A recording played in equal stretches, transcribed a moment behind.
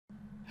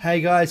Hey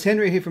guys,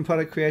 Henry here from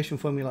Product Creation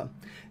Formula.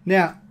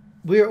 Now,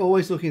 we're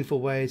always looking for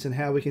ways on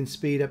how we can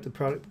speed up the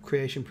product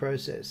creation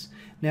process.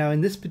 Now, in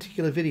this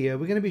particular video,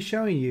 we're going to be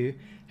showing you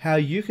how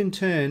you can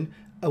turn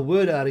a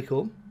Word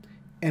article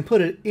and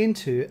put it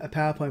into a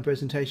PowerPoint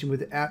presentation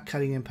without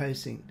cutting and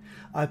pasting.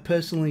 I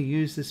personally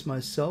use this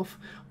myself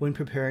when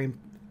preparing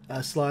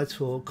slides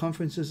for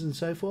conferences and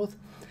so forth.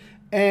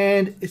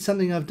 And it's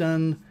something I've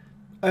done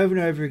over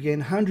and over again,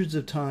 hundreds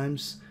of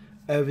times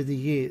over the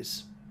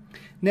years.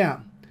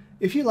 Now,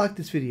 if you like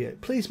this video,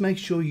 please make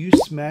sure you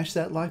smash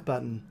that like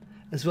button,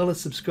 as well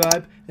as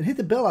subscribe and hit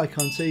the bell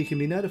icon so you can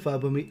be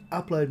notified when we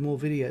upload more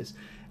videos.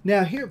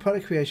 Now, here at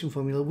Product Creation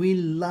Formula, we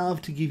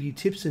love to give you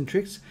tips and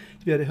tricks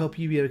to be able to help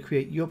you be able to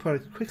create your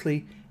product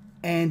quickly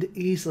and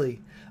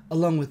easily.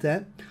 Along with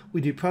that, we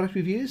do product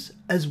reviews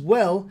as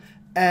well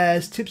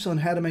as tips on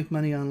how to make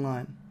money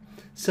online.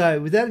 So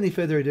without any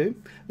further ado,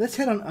 let's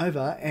head on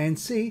over and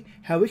see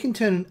how we can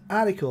turn an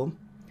article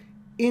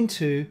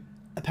into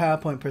a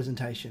PowerPoint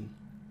presentation.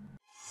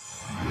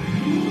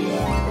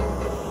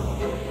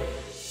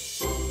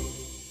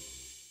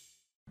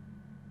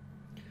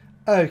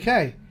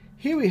 Okay,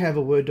 here we have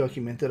a Word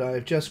document that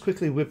I've just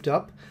quickly whipped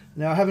up.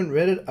 Now, I haven't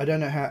read it. I don't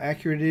know how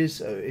accurate it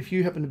is. If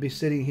you happen to be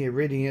sitting here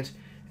reading it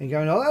and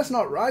going, oh, that's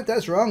not right,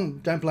 that's wrong,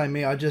 don't blame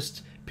me. I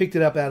just picked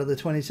it up out of the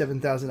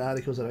 27,000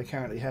 articles that I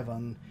currently have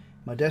on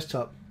my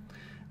desktop.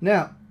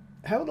 Now,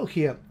 have a look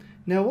here.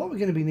 Now, what we're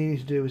going to be needing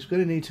to do is we're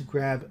going to need to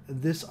grab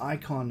this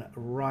icon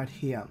right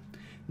here.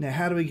 Now,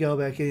 how do we go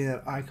about getting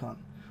that icon?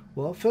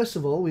 Well, first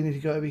of all, we need to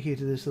go over here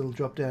to this little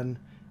drop-down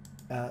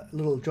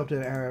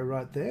arrow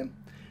right there.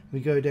 We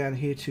go down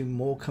here to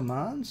More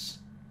Commands.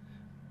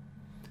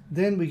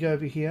 Then we go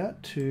over here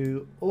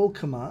to All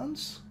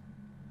Commands.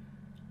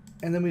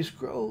 And then we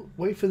scroll,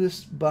 wait for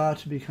this bar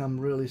to become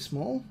really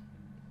small.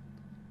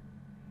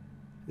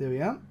 There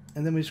we are.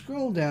 And then we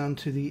scroll down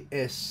to the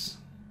S.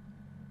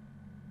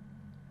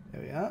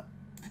 There we are.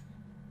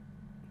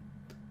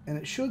 And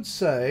it should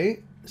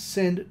say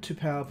Send to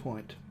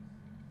PowerPoint.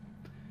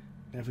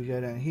 And if we go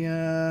down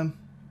here,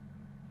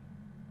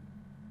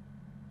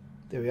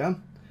 there we are.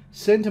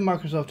 Send to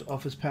Microsoft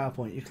Office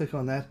PowerPoint. You click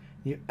on that,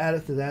 you add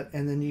it to that,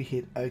 and then you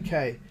hit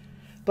OK.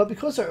 But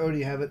because I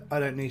already have it, I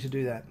don't need to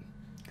do that.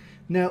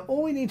 Now,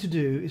 all we need to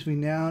do is we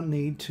now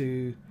need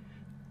to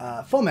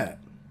format it.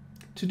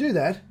 To do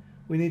that,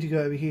 we need to go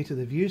over here to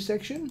the View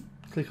section,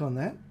 click on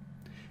that,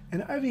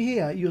 and over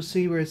here you'll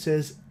see where it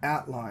says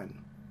Outline,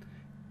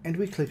 and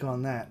we click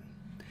on that.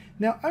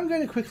 Now, I'm going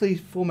to quickly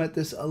format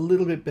this a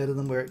little bit better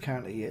than where it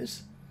currently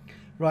is.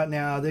 Right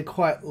now, they're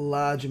quite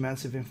large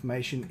amounts of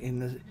information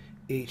in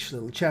each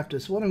little chapter.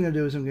 So what I'm going to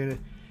do is I'm going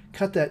to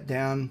cut that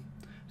down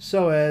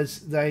so as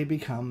they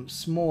become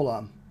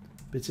smaller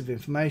bits of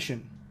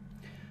information.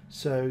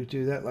 So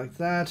do that like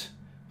that.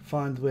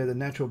 Find where the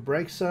natural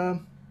breaks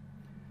are.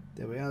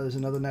 There we are. There's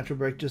another natural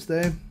break just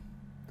there.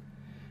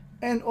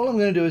 And all I'm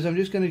going to do is I'm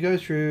just going to go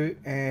through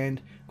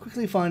and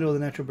quickly find all the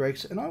natural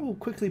breaks, and I will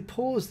quickly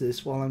pause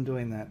this while I'm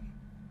doing that.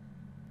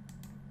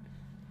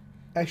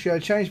 Actually, I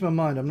changed my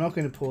mind. I'm not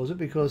going to pause it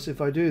because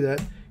if I do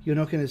that, you're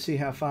not going to see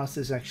how fast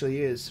this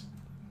actually is.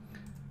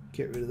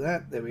 Get rid of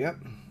that. There we go.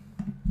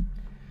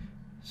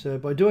 So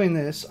by doing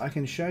this, I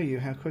can show you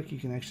how quick you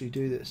can actually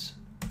do this.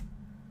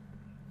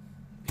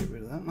 Get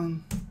rid of that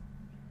one.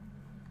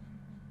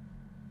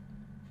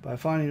 By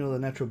finding all the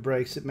natural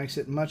breaks, it makes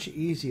it much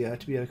easier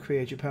to be able to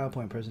create your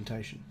PowerPoint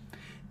presentation.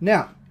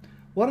 Now,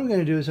 what I'm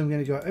going to do is I'm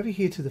going to go over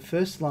here to the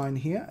first line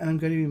here, and I'm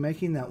going to be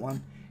making that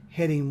one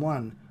heading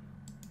 1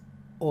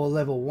 or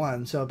level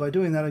 1. So by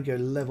doing that, I go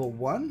level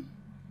 1,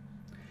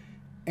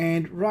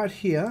 and right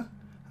here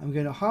I'm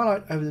going to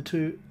highlight over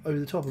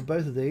the top of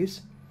both of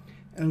these,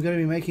 and I'm going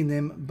to be making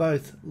them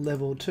both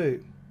level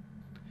 2.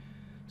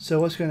 So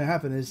what's going to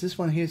happen is this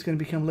one here is going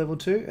to become level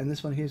 2, and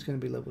this one here is going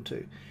to be level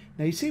 2.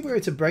 Now you see where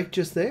it's a break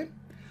just there?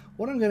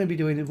 What I'm going to be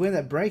doing is where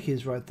that break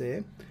is right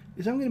there,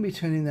 is I'm going to be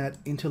turning that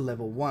into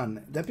level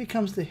 1. That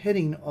becomes the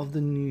heading of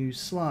the new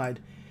slide,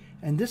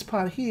 and this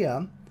part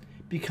here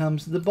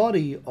becomes the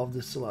body of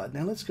the slide.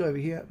 Now let's go over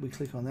here, we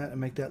click on that and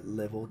make that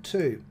level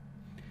 2.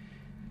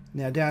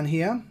 Now down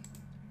here,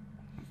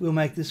 we'll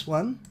make this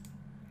one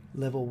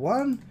level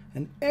 1,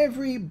 and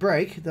every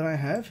break that I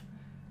have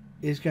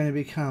is going to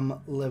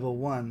become level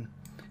 1.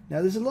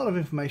 Now there's a lot of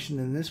information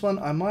in this one.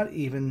 I might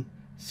even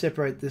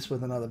separate this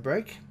with another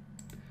break.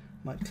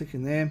 Might click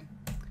in there.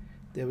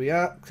 There we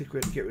are. Click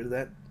rid, get rid of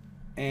that.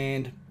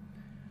 And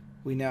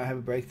we now have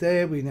a break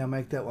there. We now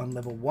make that one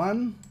level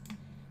 1.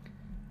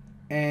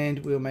 And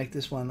we'll make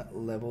this one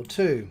level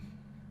 2.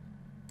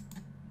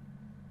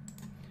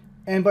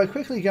 And by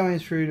quickly going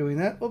through doing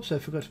that, oops, I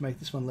forgot to make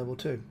this one level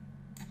 2.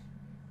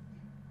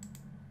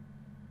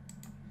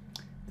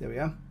 There we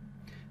are.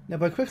 Now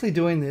by quickly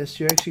doing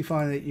this, you actually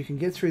find that you can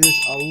get through this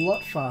a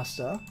lot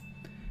faster.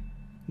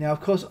 Now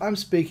of course I'm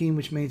speaking,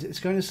 which means it's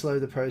going to slow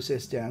the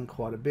process down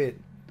quite a bit.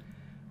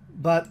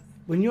 But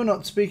when you're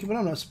not speaking, when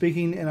I'm not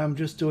speaking and I'm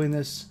just doing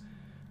this,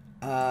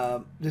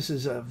 this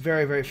is a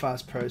very, very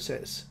fast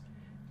process.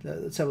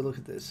 Let's have a look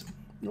at this.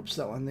 Oops,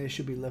 that one there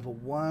should be level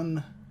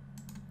 1.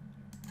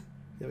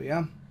 There we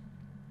are.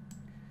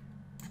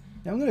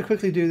 Now I'm going to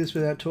quickly do this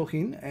without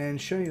talking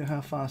and show you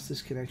how fast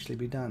this can actually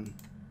be done.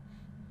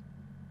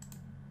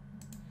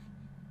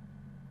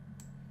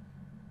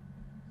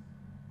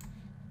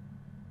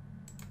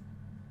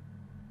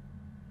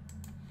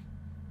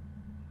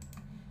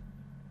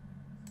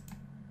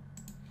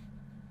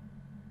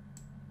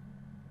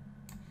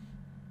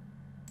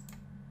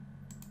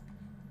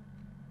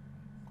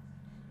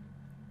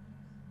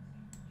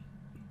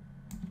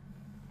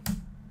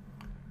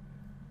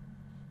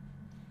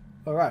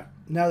 Alright,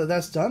 now that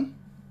that's done,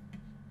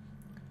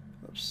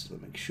 oops,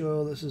 let me make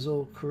sure this is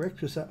all correct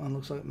because that one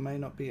looks like it may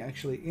not be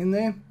actually in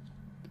there.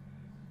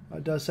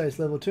 It does say it's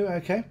level 2,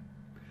 okay.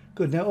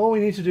 Good, now all we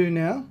need to do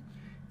now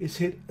is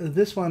hit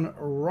this one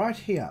right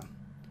here.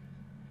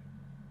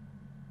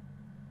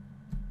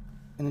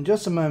 And in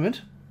just a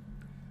moment,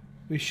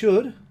 we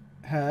should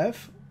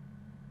have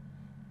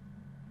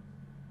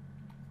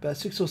about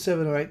 6 or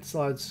 7 or 8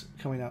 slides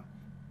coming up.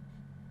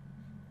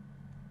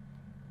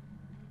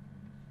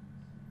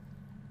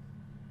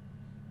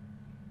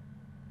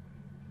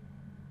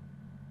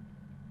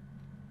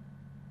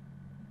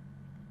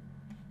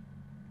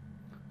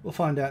 We'll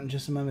find out in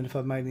just a moment if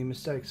I've made any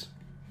mistakes.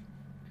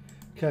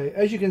 Okay,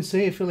 as you can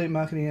see, affiliate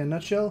marketing in a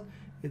nutshell,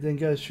 it then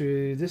goes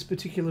through this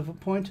particular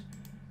point.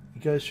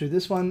 It goes through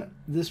this one,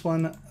 this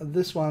one,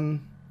 this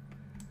one,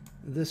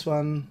 this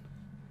one,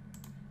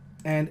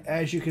 and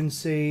as you can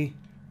see,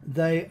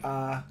 they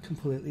are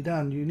completely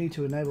done. You need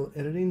to enable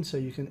editing so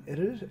you can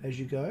edit it as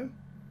you go.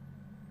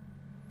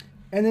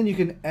 And then you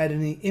can add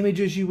any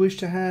images you wish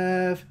to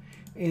have,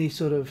 any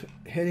sort of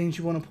headings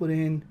you want to put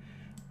in.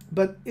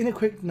 But in a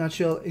quick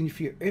nutshell,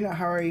 if you're in a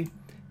hurry,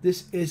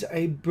 this is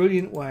a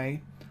brilliant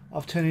way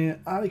of turning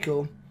an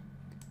article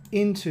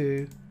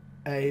into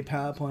a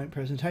PowerPoint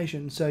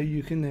presentation. So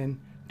you can then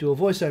do a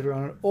voiceover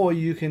on it, or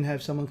you can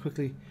have someone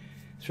quickly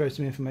throw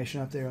some information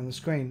up there on the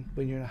screen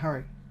when you're in a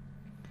hurry.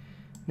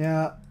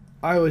 Now,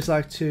 I always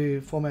like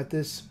to format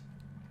this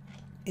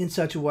in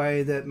such a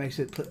way that makes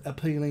it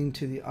appealing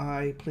to the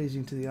eye,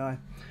 pleasing to the eye,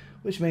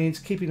 which means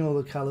keeping all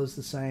the colors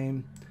the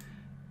same,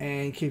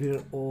 and keeping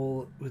it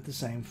all with the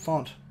same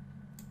font,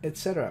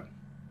 etc.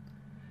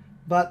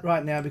 But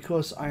right now,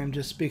 because I am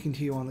just speaking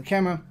to you on the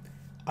camera,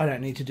 I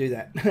don't need to do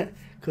that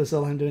because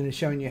all I'm doing is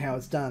showing you how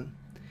it's done.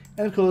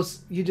 And of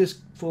course, you just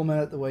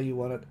format it the way you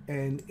want it,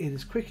 and it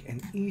is quick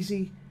and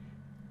easy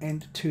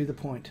and to the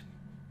point.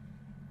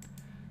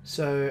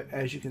 So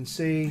as you can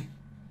see,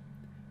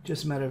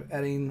 just a matter of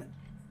adding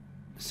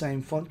the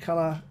same font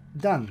color,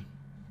 done.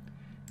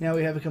 Now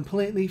we have a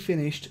completely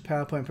finished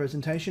PowerPoint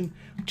presentation,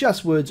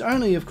 just words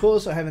only, of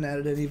course. I haven't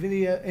added any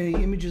video, any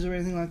images or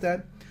anything like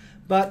that,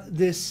 but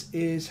this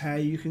is how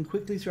you can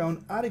quickly throw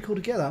an article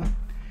together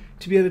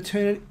to be able to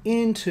turn it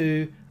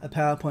into a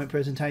PowerPoint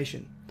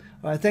presentation.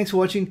 All right, thanks for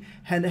watching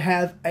and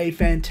have a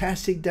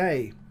fantastic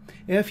day.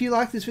 And if you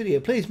like this video,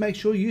 please make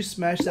sure you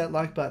smash that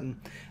like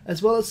button,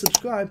 as well as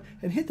subscribe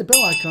and hit the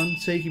bell icon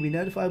so you can be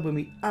notified when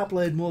we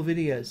upload more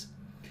videos.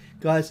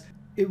 Guys,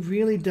 it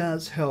really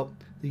does help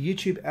the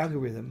YouTube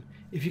algorithm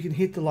if you can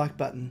hit the like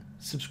button,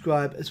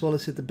 subscribe, as well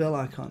as hit the bell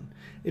icon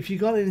if you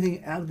got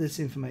anything out of this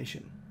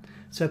information.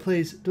 So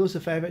please do us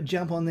a favor,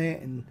 jump on there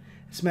and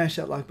smash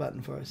that like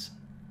button for us.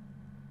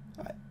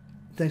 All right.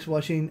 Thanks for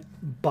watching.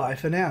 Bye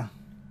for now.